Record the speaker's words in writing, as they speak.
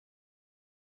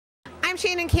I'm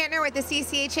Shannon Kantner with the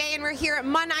CCHA, and we're here at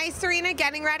Munn Ice Arena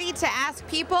getting ready to ask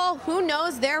people who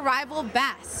knows their rival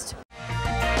best.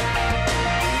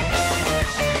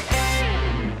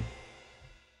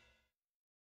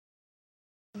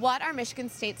 What are Michigan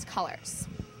State's colors?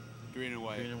 Green and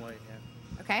white. Green and white, yeah.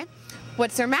 Okay.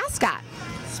 What's their mascot?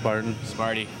 Spartan.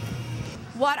 Sparty.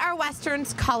 What are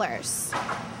Western's colors?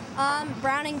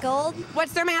 Brown and gold.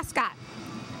 What's their mascot?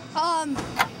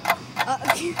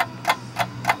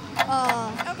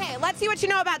 Okay, let's see what you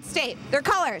know about State. Their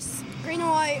colors. Green and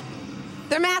white.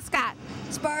 Their mascot.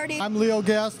 Sparty. I'm Leo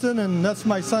Gaston, and that's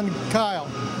my son Kyle.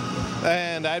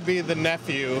 And I'd be the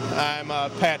nephew. I'm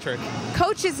Patrick.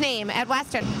 Coach's name at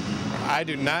Western. I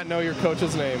do not know your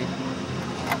coach's name.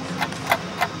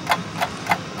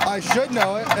 I should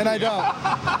know it, and I don't.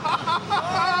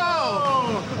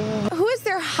 Who is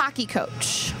their hockey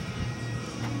coach?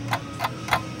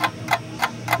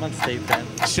 I'm on State fan.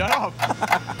 Shut up!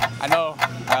 I know.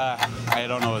 I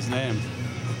don't know his name.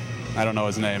 I don't know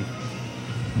his name.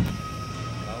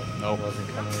 Nope. Wasn't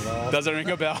coming at all. Doesn't ring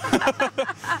a bell.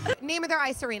 Name of their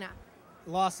ice arena.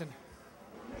 Lawson.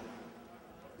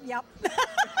 Yep.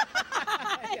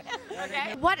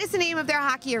 Okay. What is the name of their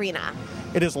hockey arena?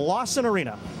 It is Lawson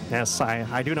Arena. Yes,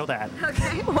 I do know that.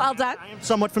 Okay, well done. I am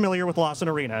somewhat familiar with Lawson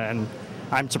Arena, and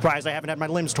I'm surprised I haven't had my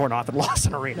limbs torn off at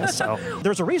Lawson Arena. So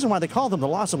there's a reason why they call them the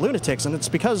Lawson Lunatics, and it's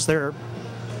because they're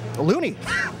loony.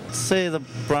 Say the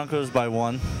Broncos by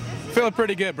 1. Feeling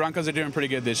pretty good. Broncos are doing pretty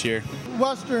good this year.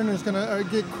 Western is going to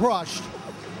get crushed.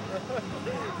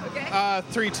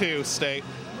 3-2 State.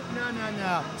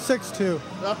 No. 6-2.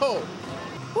 Oh.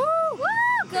 Woo!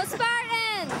 Woo! Go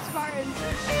Spartans!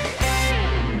 Spartans.